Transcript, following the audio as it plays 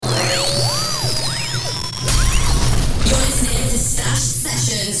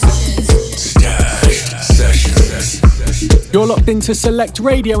You're locked into Select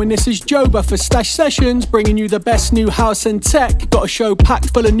Radio and this is Joba for Stash Sessions, bringing you the best new house and tech. Got a show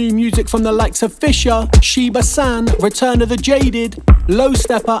packed full of new music from the likes of Fisher, Sheba San, Return of the Jaded, Low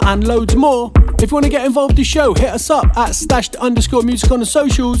Stepper and loads more. If you want to get involved in the show, hit us up at stashed_music on the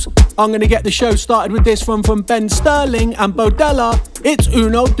socials. I'm going to get the show started with this one from Ben Sterling and Bodella. It's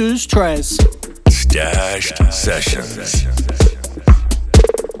Uno Dos Tres. Stashed Sessions.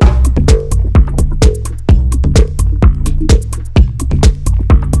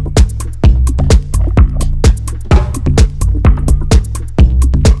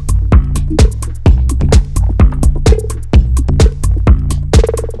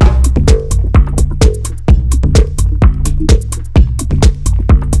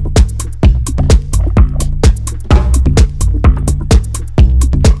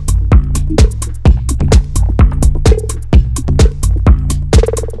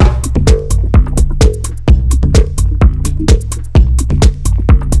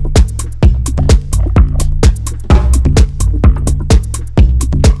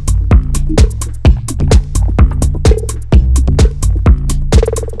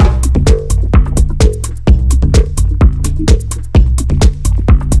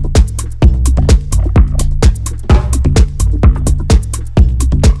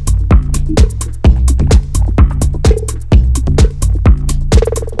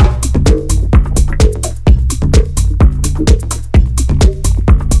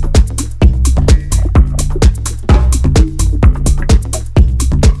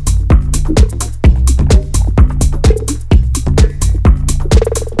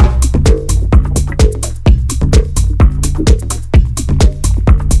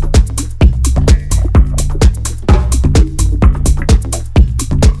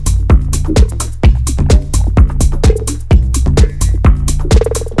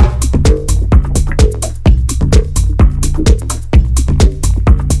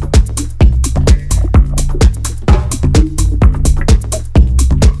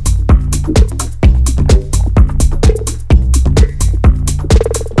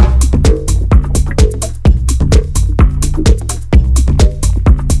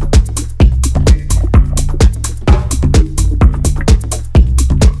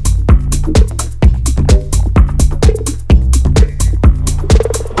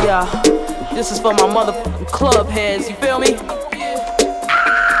 This is for my motherfucking club heads, you feel me?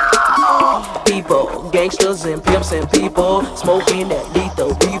 People, gangsters and pimps and people smoking that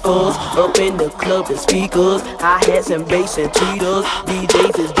lethal reefers. Up in the club with speakers, hi-hats and bass and tweeters.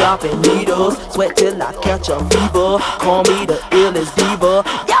 DJs is dropping needles, sweat till I catch a fever. Call me the illest diva.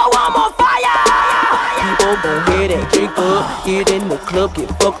 Yo, I'm on fire! People gon' head and drink up, get in the club, get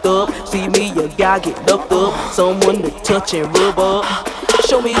fucked up. See me, a guy get locked up, someone to touch and rub up.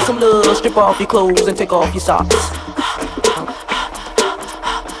 Show me some love, strip off your clothes and take off your socks.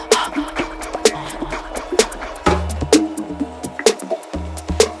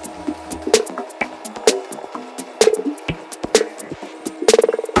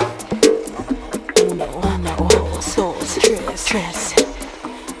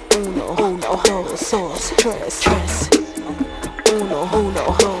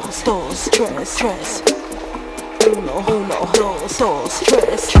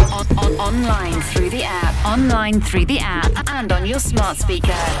 Online through the app and on your smart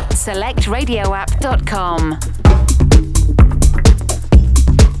speaker. SelectRadioApp.com.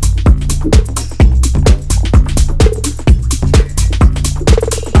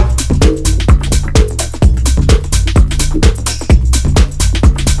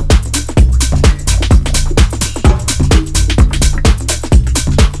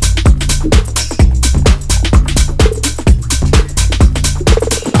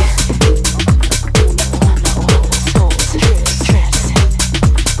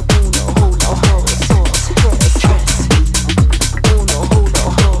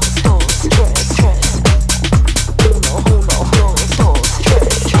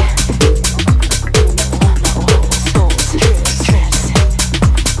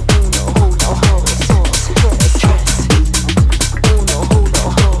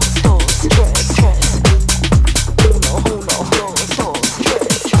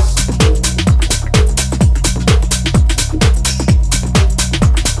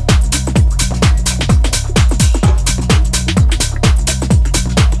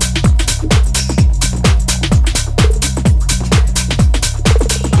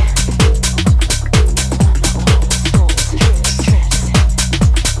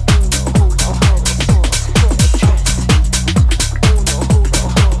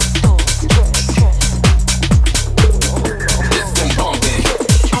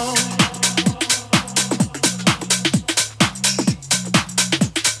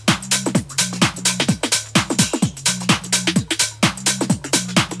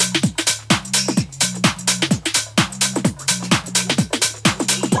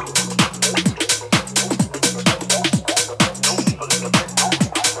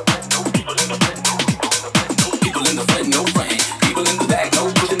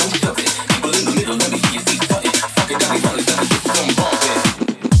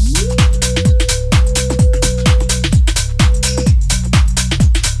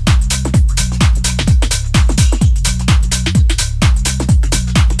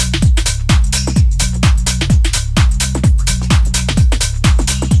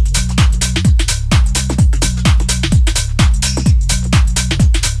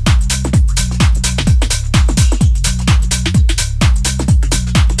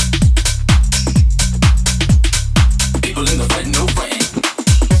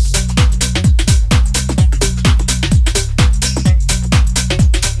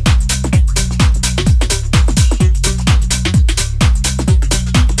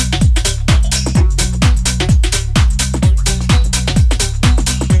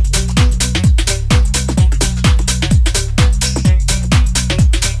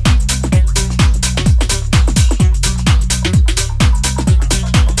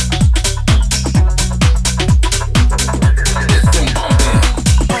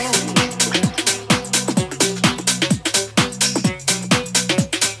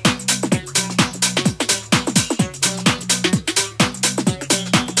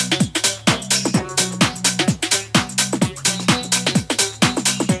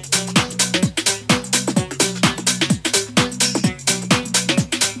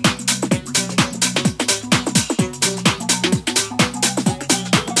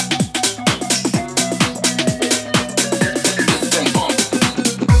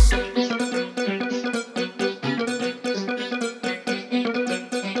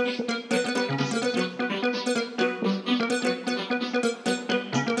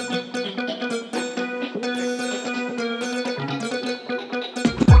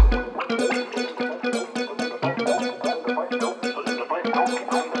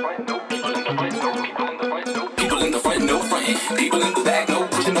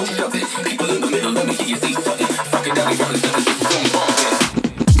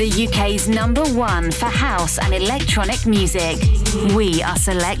 The UK's #1 for house and electronic music. We are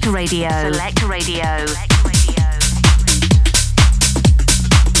Select Radio. Select Radio.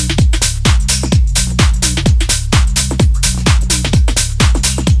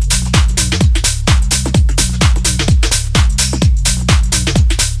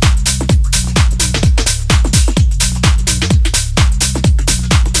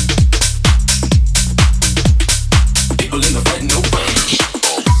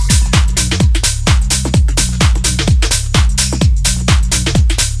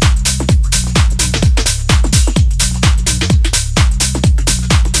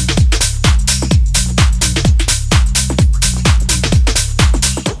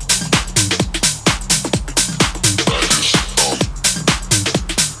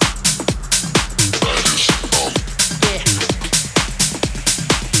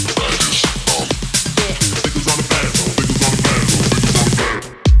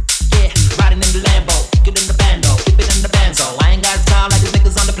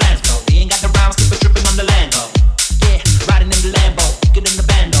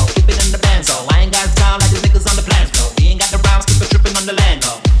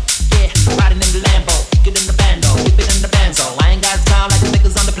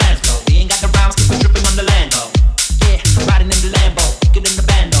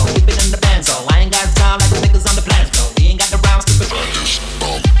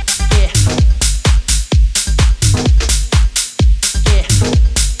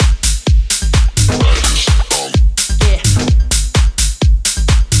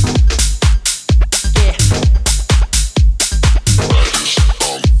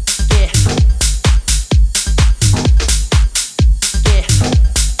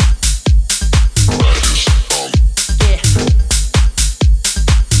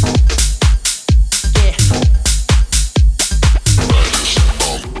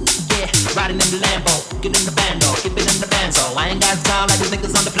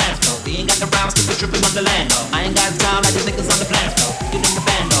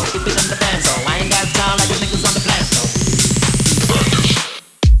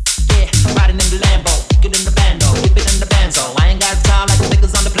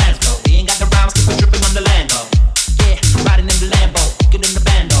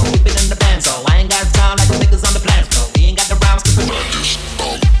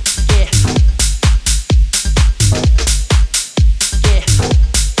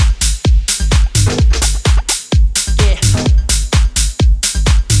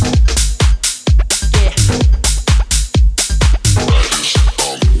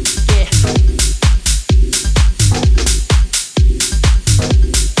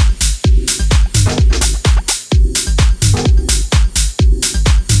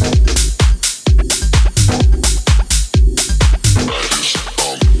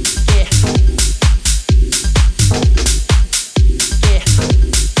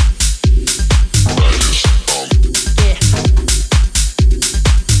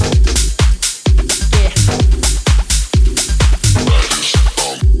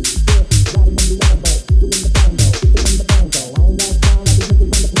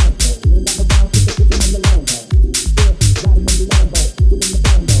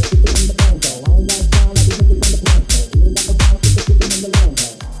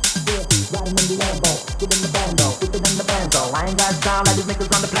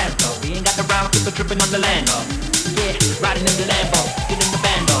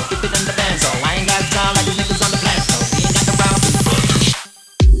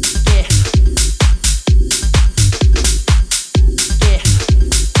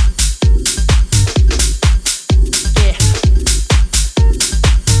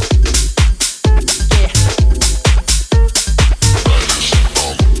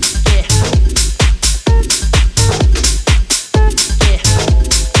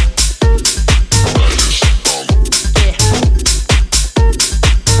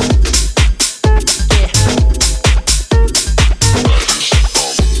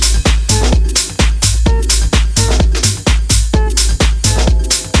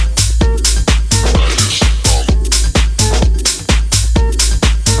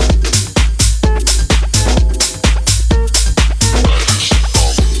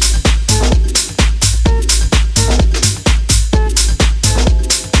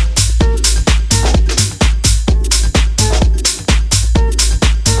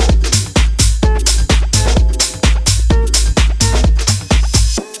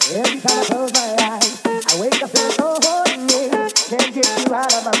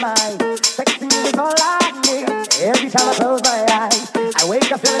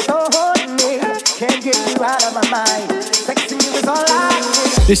 wake up feeling so horny, can't get you out of my mind. Sexing you is all I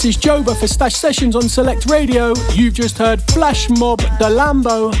need. This is Joba for Stash Sessions on Select Radio. You've just heard Flash Mob, The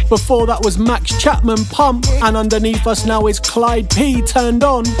Lambo. Before that was Max Chapman, Pump. And underneath us now is Clyde P, Turned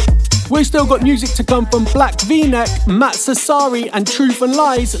On. We've still got music to come from Black V-Neck, Matt Sassari and Truth and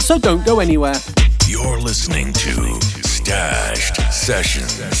Lies, so don't go anywhere. You're listening to Stashed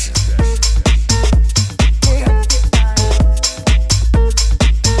Sessions.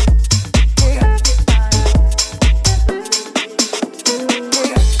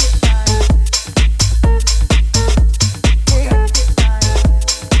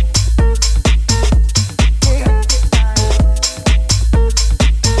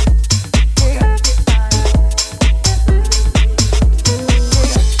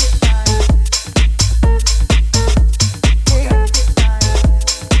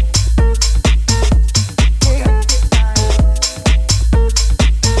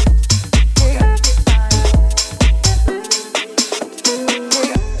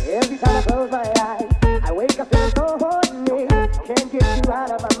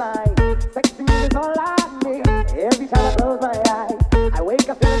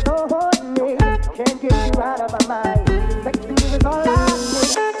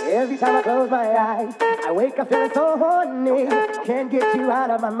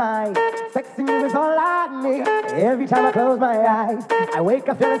 Sexing you is all I need. Every time I close my eyes, I wake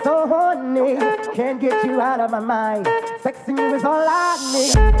up feeling so horny. Can't get you out of my mind. Sexing you is all I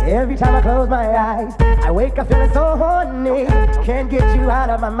need. Every time I close my eyes, I wake up feeling so horny. Can't get you out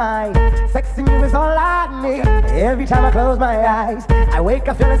of my mind. Sexing you is all I need. Every time I close my eyes, I wake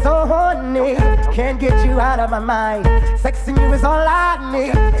up feeling so horny. Can't get you out of my mind. Sexing you is all I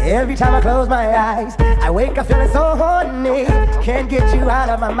need. Every time I close my eyes, I wake up feeling so horny. Can't get you out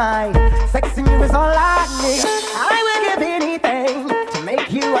of my mind. Sexing you is all I need. I will give anything to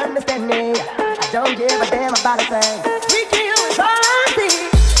make you understand me. I don't give a damn about a thing. Freaking you is all I see.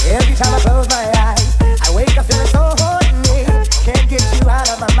 Every time I close my eyes, I wake up feeling so horny. Can't get you out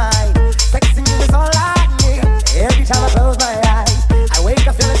of my mind. Sexing you is all I need. Every time I close my eyes, I wake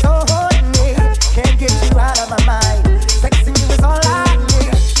up feeling so horny. Can't get you out of my mind. Sexing you is all I need.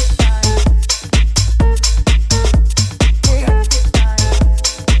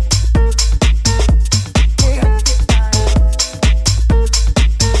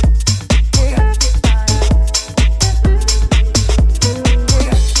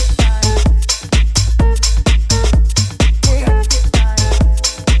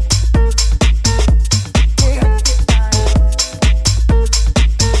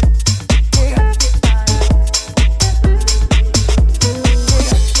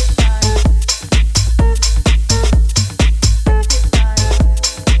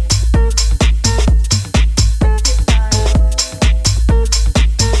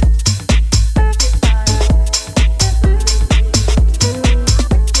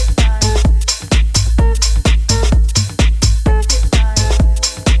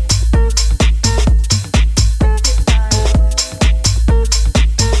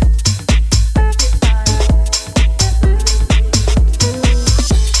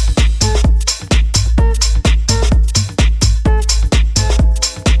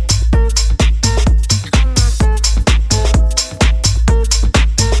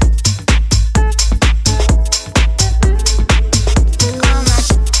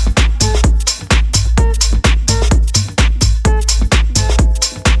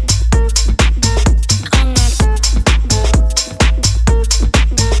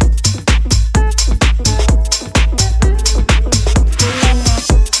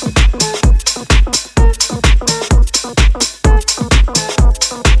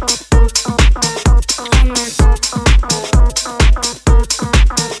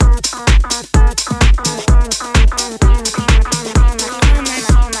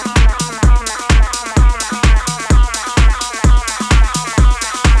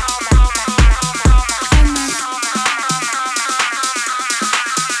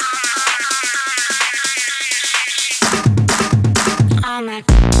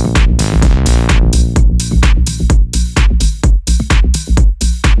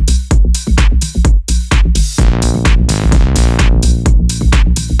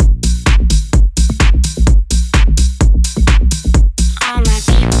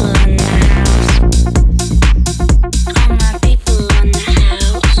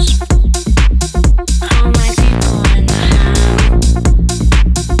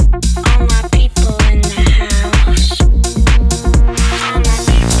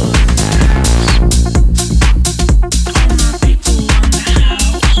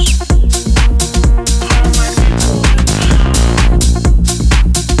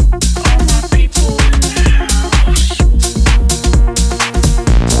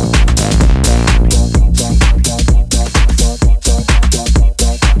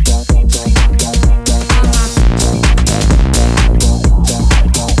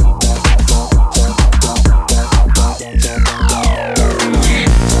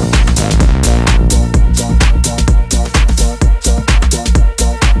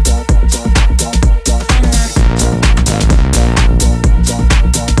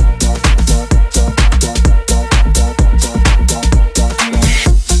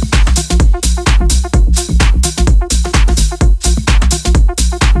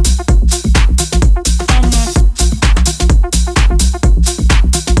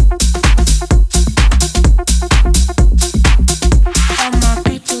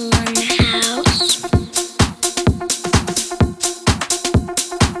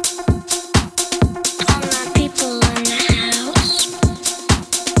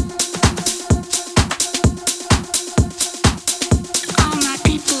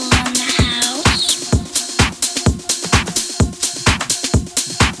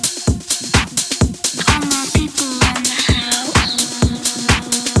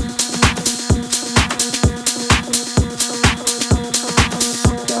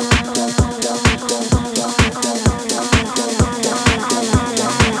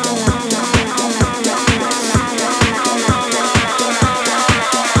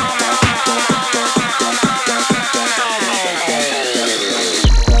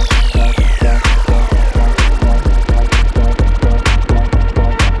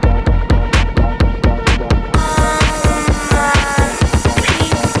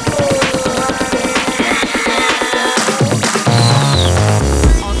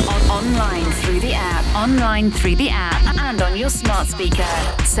 through the app and on your smart speaker.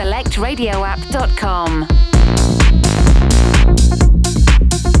 SelectRadioApp.com.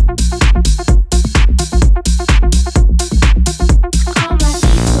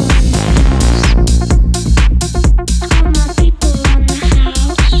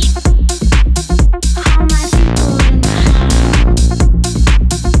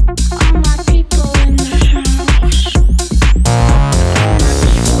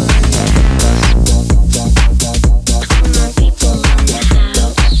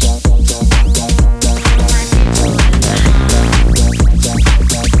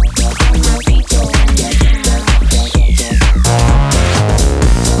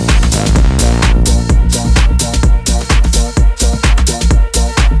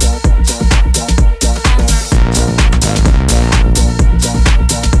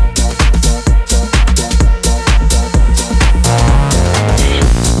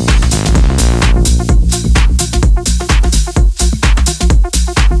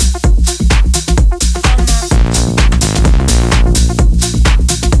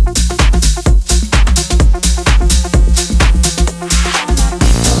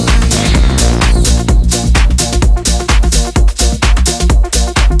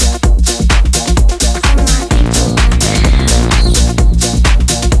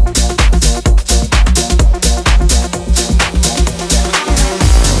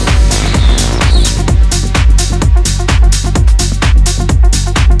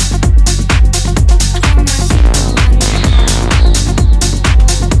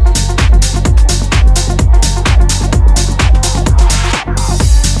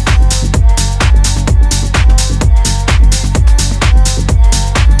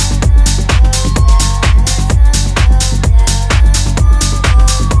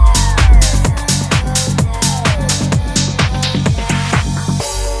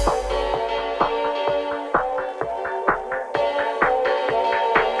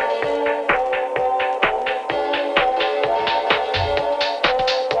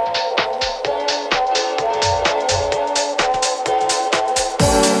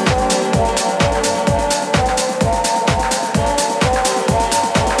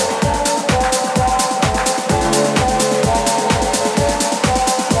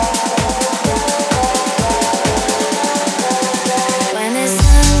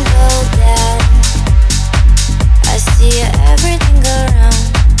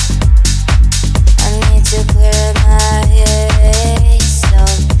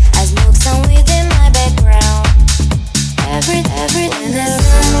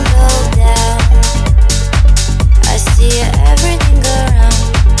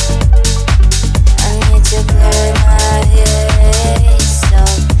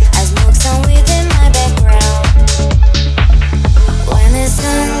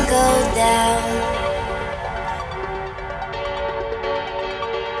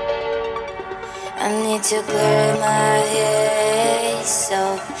 to clear my head,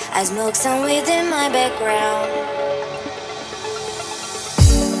 so I smoke some weed in my background.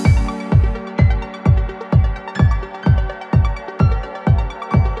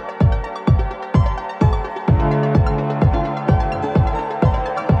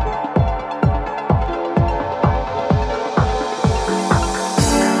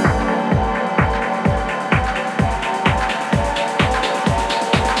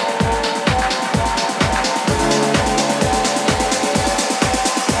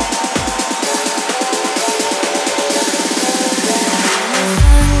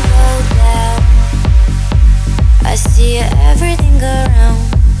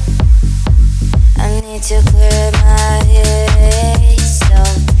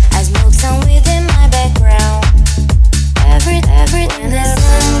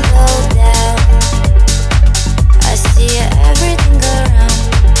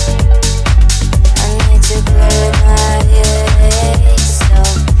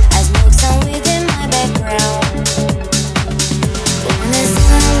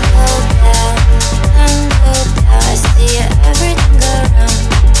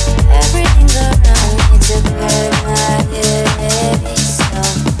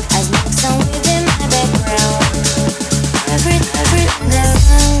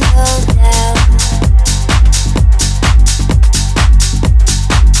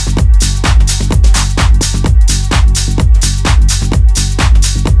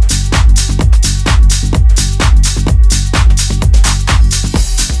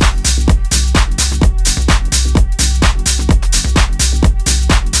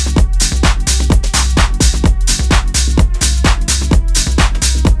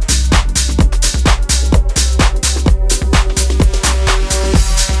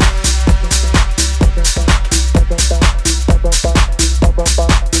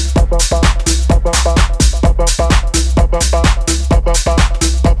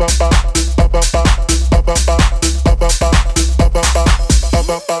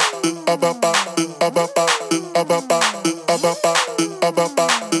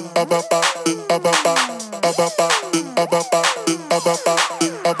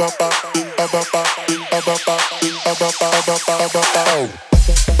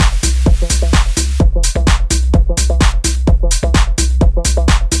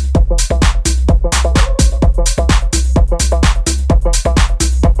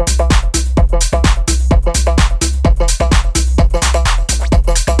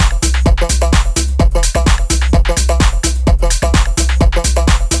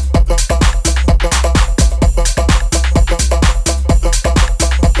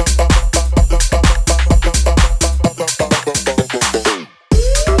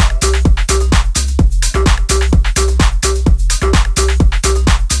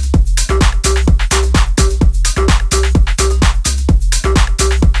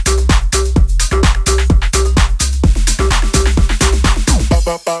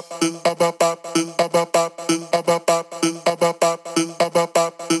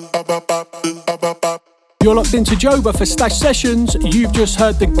 You're locked into Joba for Stash Sessions. You've just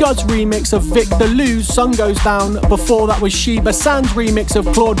heard the Guz remix of Victor Lou's Sun Goes Down. Before that was Sheba San's remix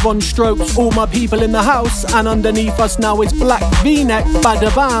of Claude Von Stroke's All My People in the House. And underneath us now is Black V-Neck,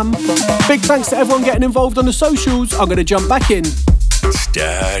 Bada Bam. Big thanks to everyone getting involved on the socials. I'm going to jump back in.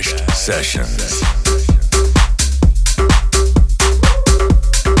 Stashed Sessions.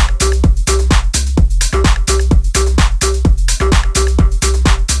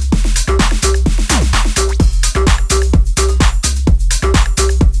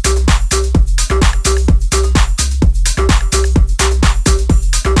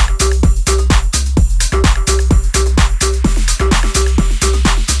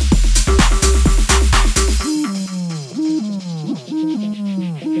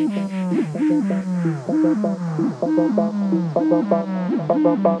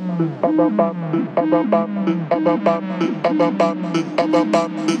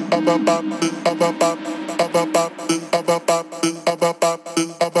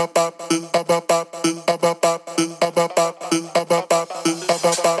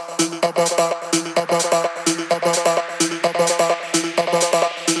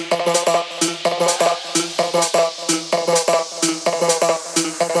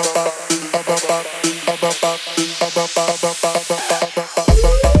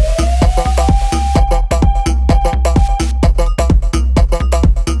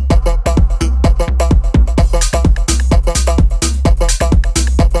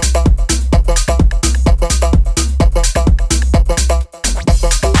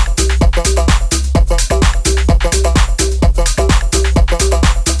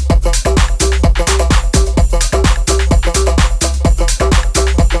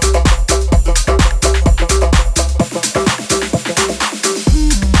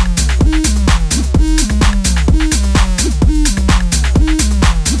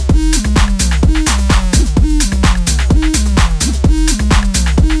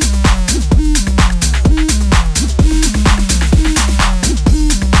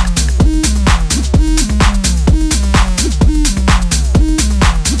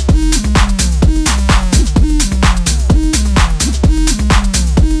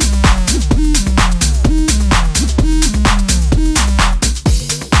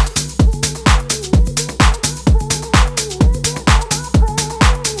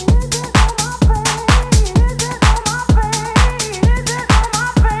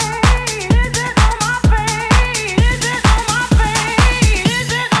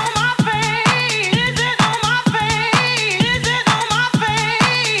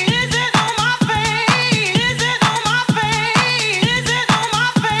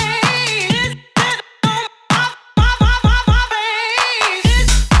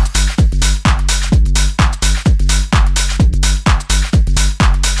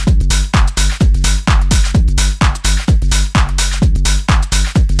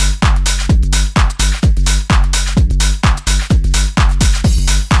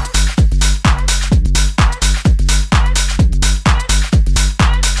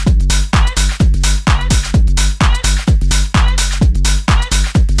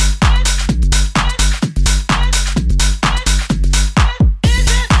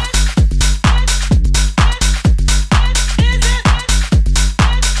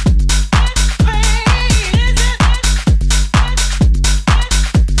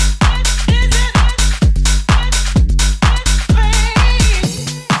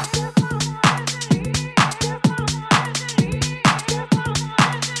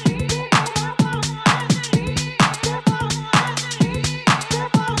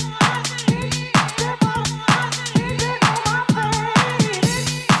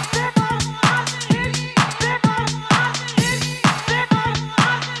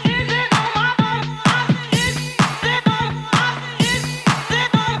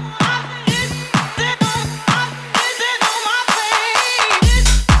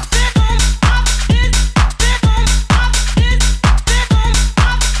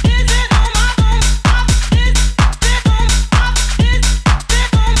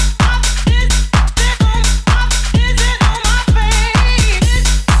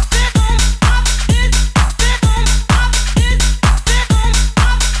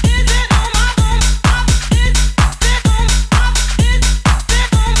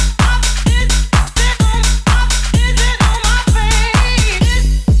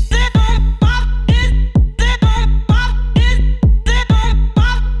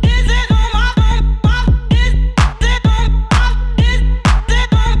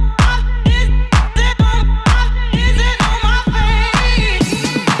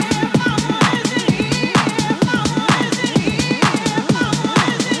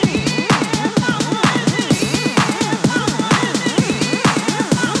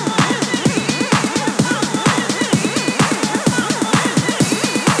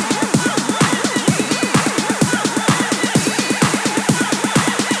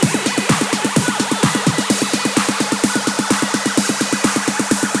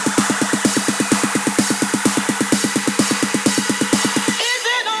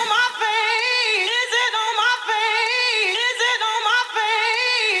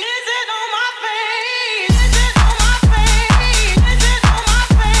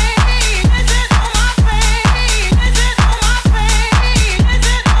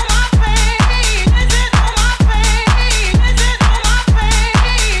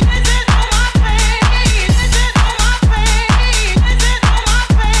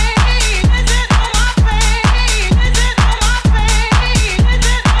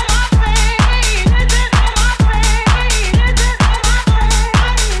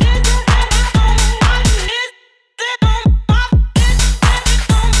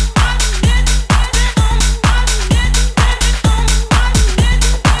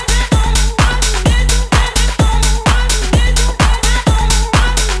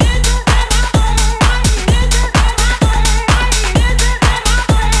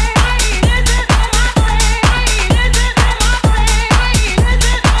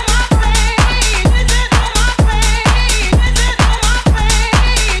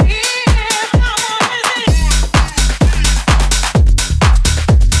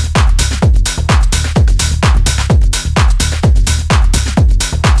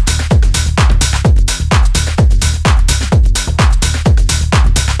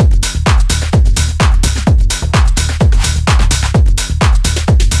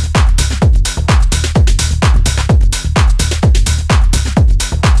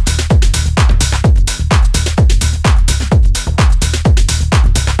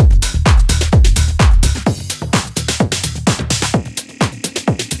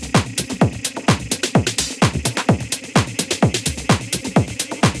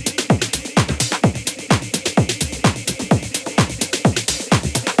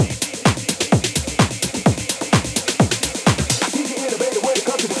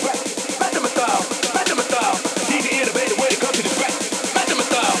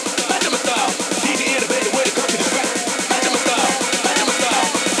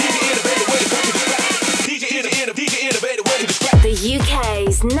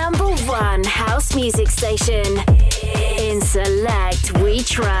 Germany's #1 house music station. In Select, we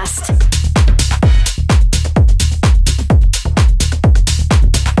trust.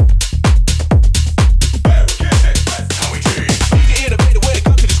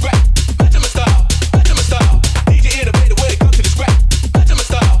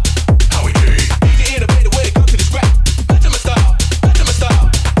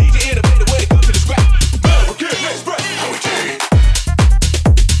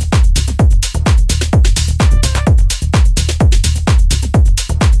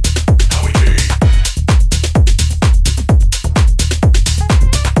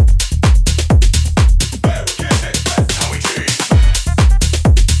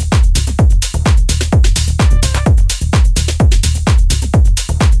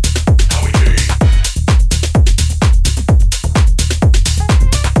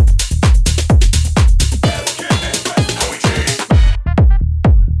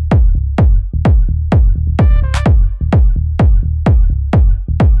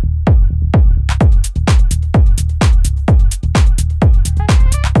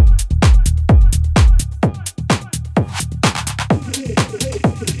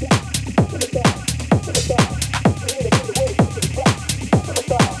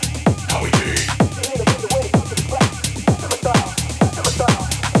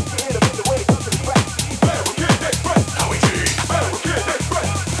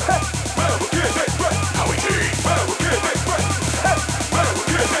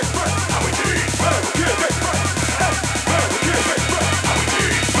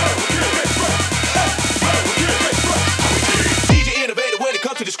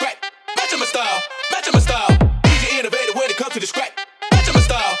 To the scratch.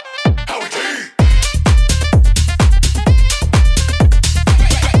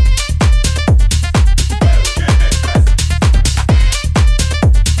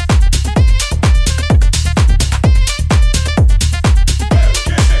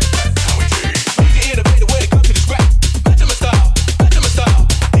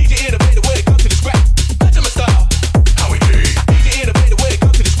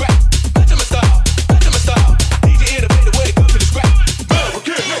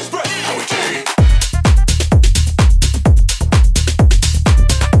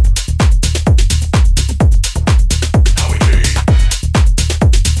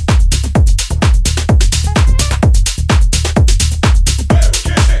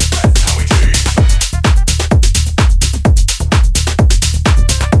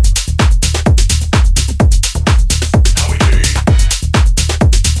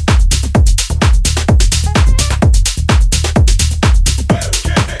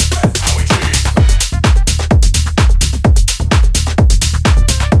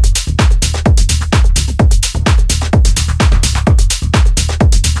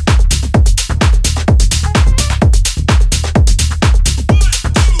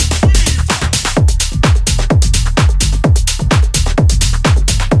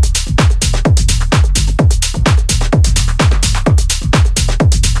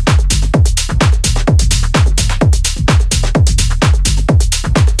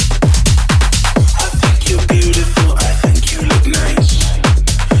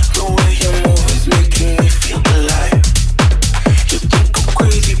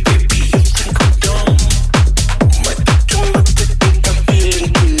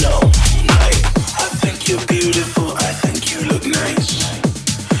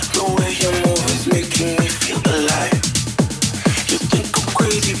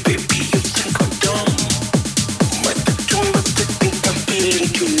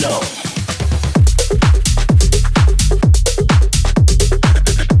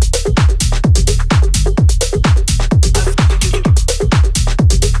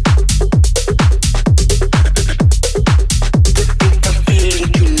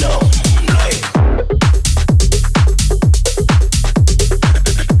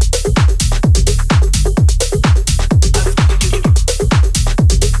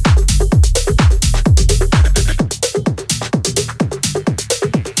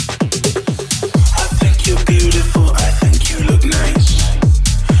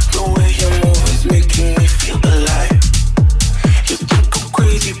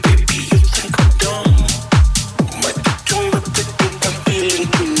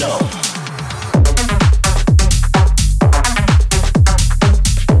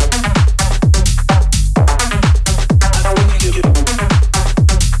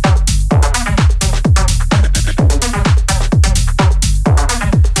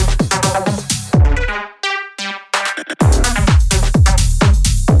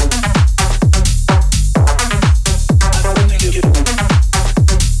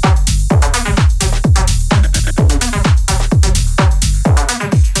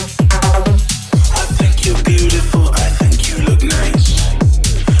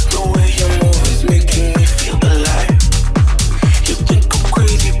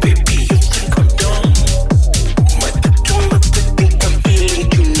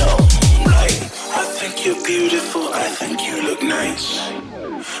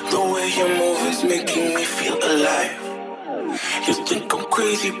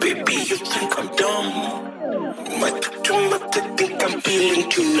 crazy, baby, you think I'm dumb. Might put too much, I think I'm feeling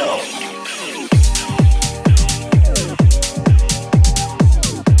too low.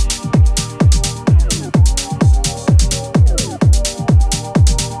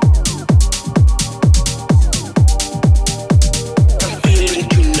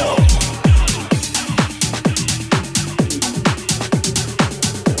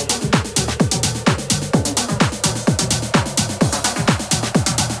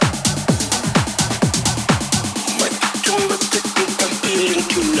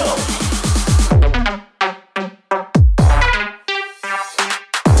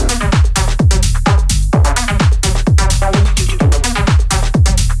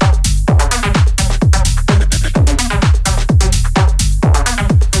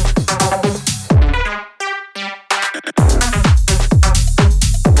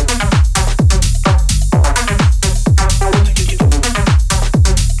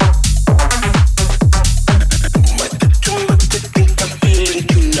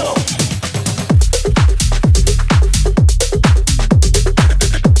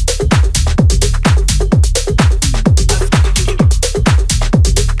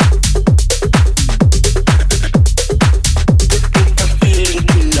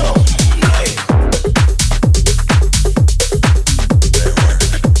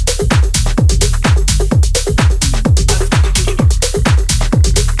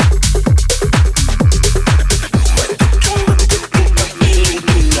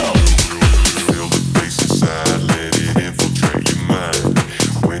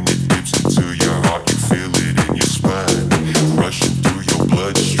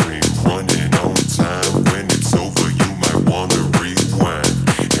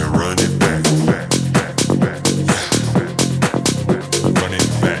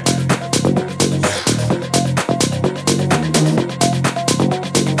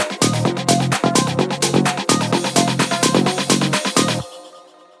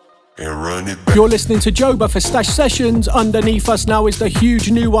 You're listening to Joba for Stash Sessions. Underneath us now is the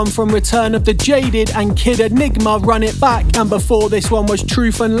huge new one from Return of the Jaded and Kid Enigma, Run It Back. And before this one was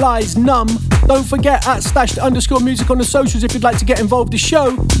Truth and Lies, Numb. Don't forget at @stashed_music on the socials if you'd like to get involved with the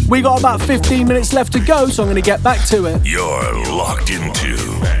show. We got about 15 minutes left to go, so I'm going to get back to it. You're locked into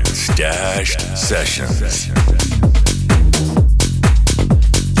Stashed Sessions.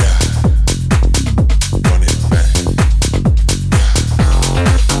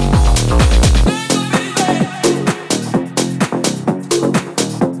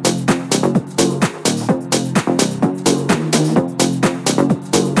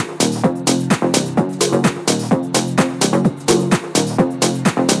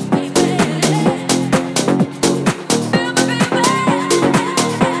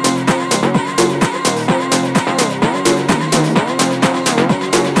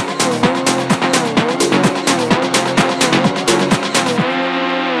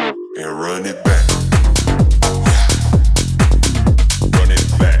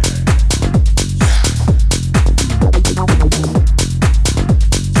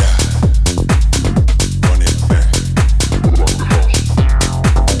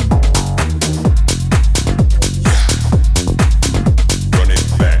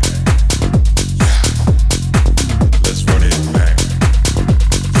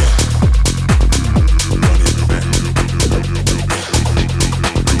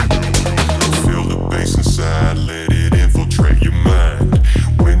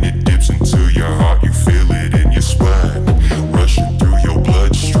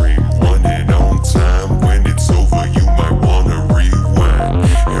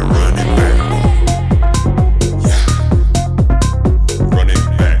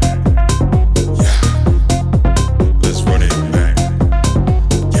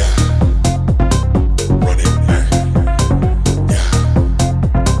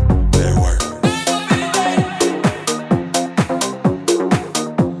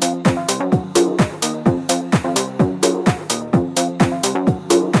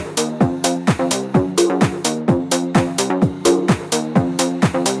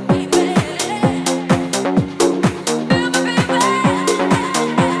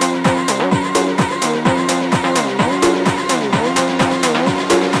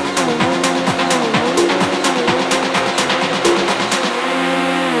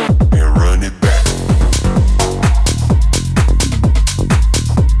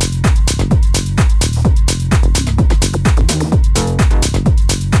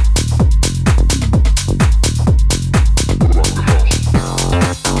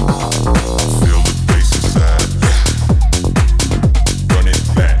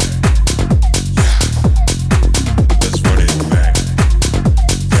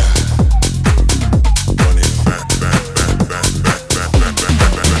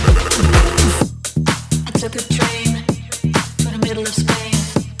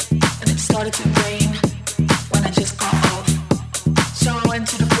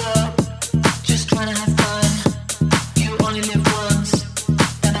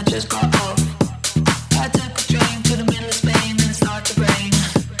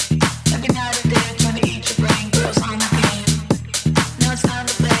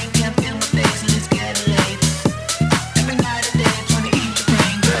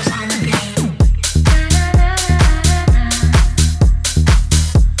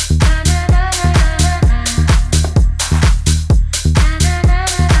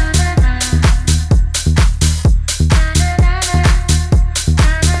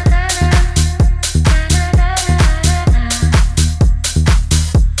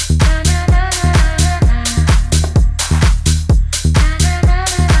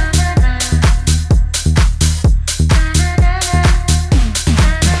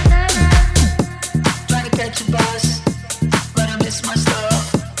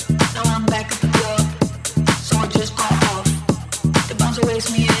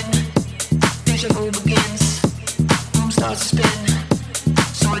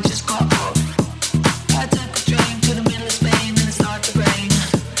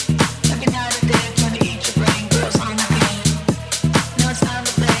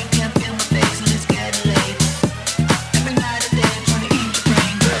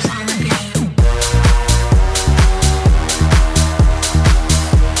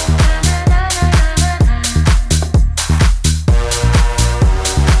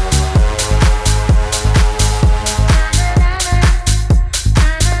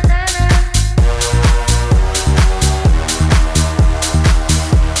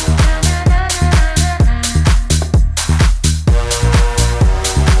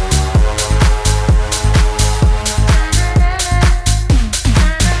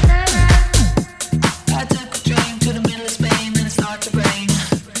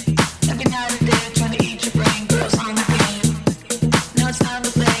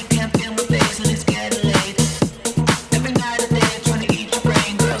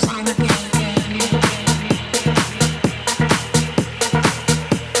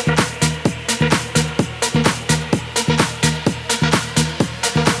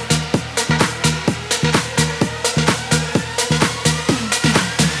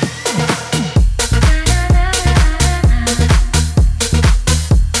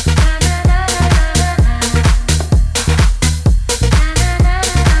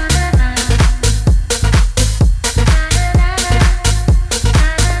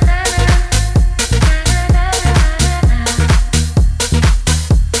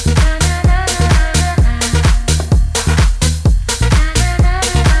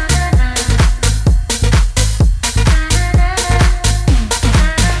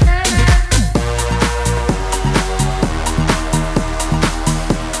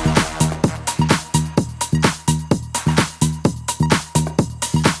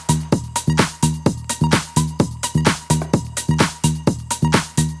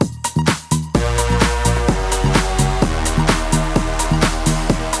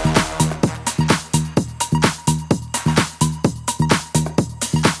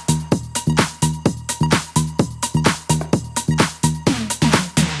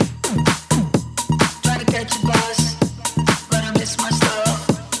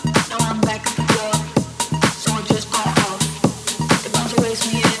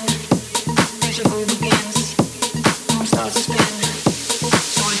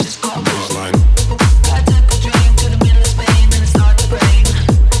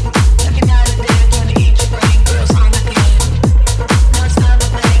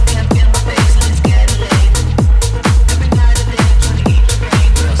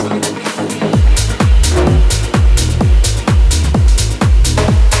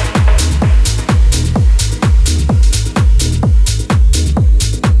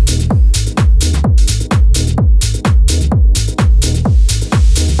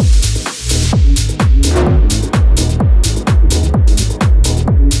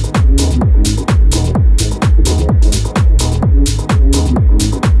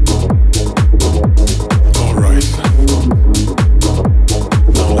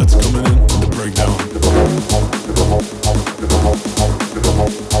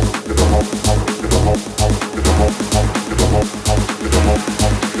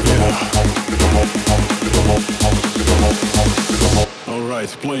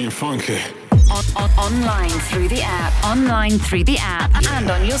 funky. Online through the app, and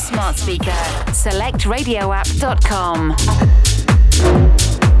on your smart speaker. SelectRadioApp.com.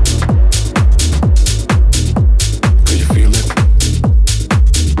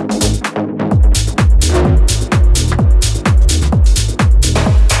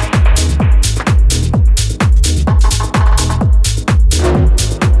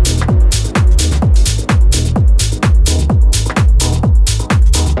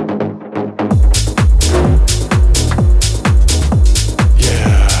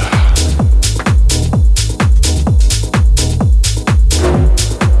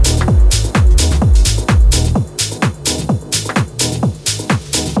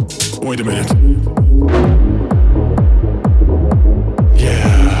 Wait a minute.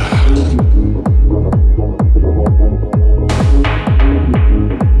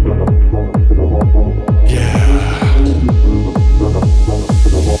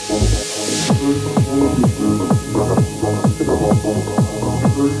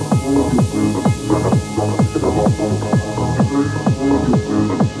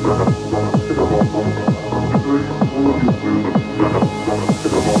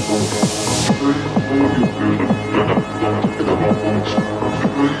 Thank you.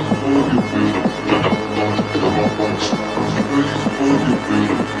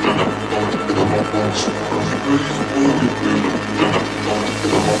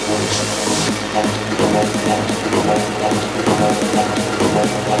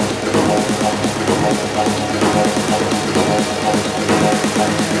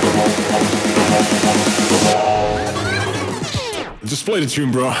 Just play the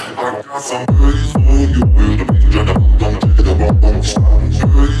tune, bro.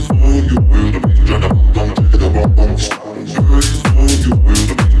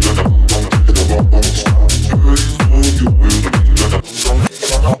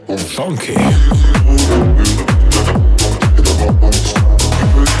 Funky.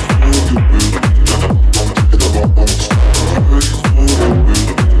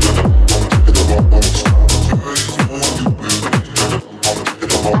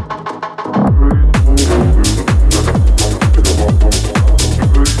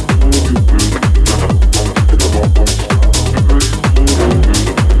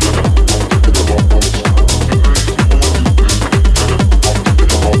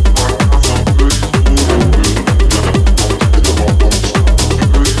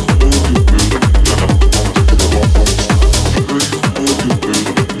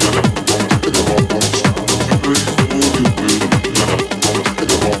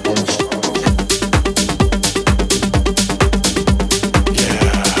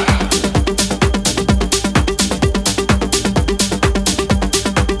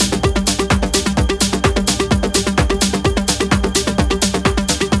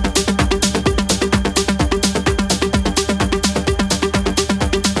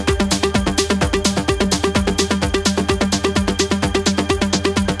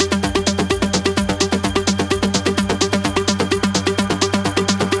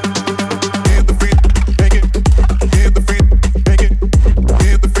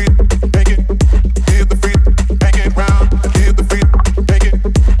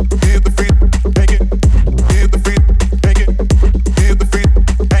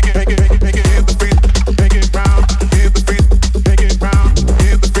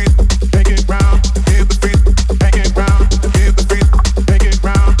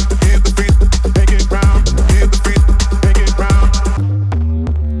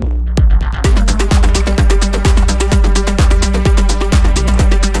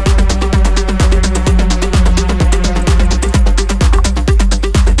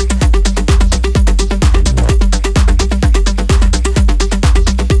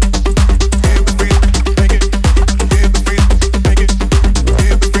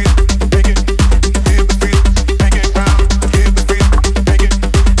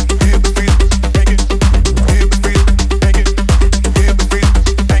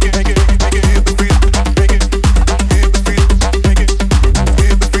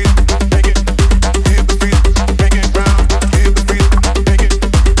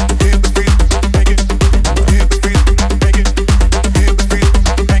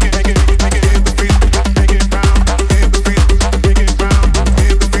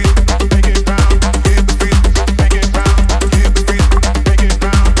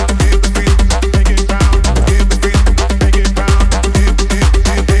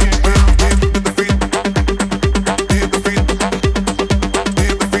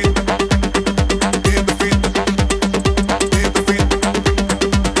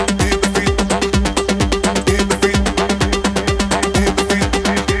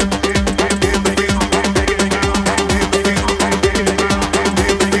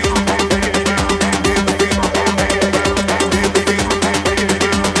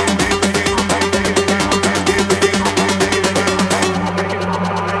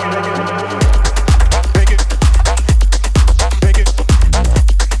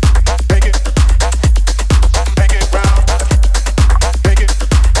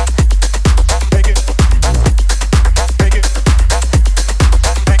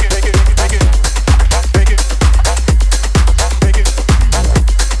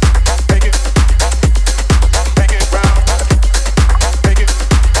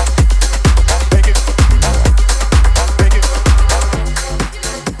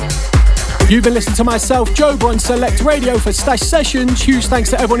 You've been listening to myself, Joba, on Select Radio for Stash Sessions. Huge thanks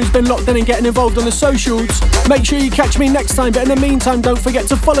to everyone who's been locked in and getting involved on the socials. Make sure you catch me next time, but in the meantime, don't forget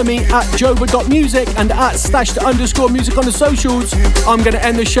to follow me at joba.music and at stashed_music on the socials. I'm going to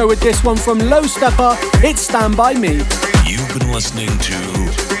end the show with this one from Low Stepper. It's Stand By Me. You've been listening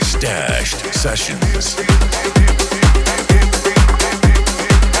to Stashed Sessions.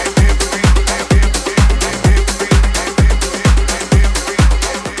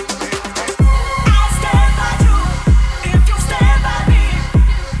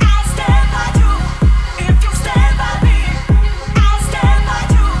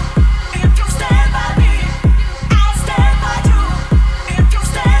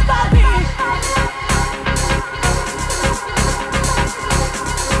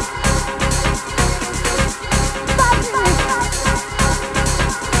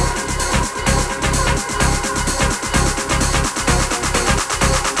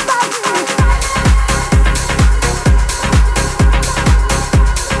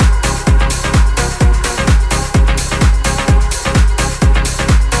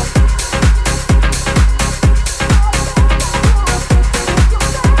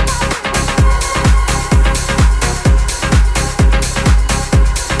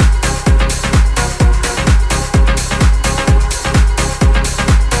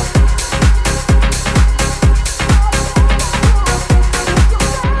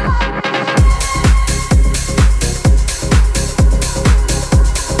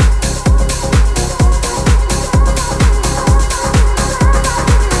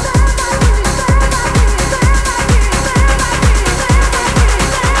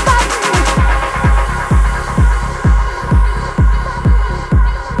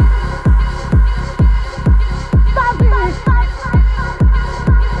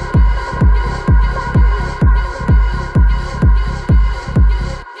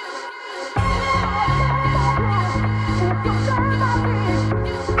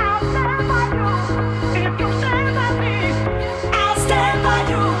 I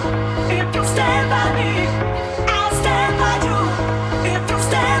do.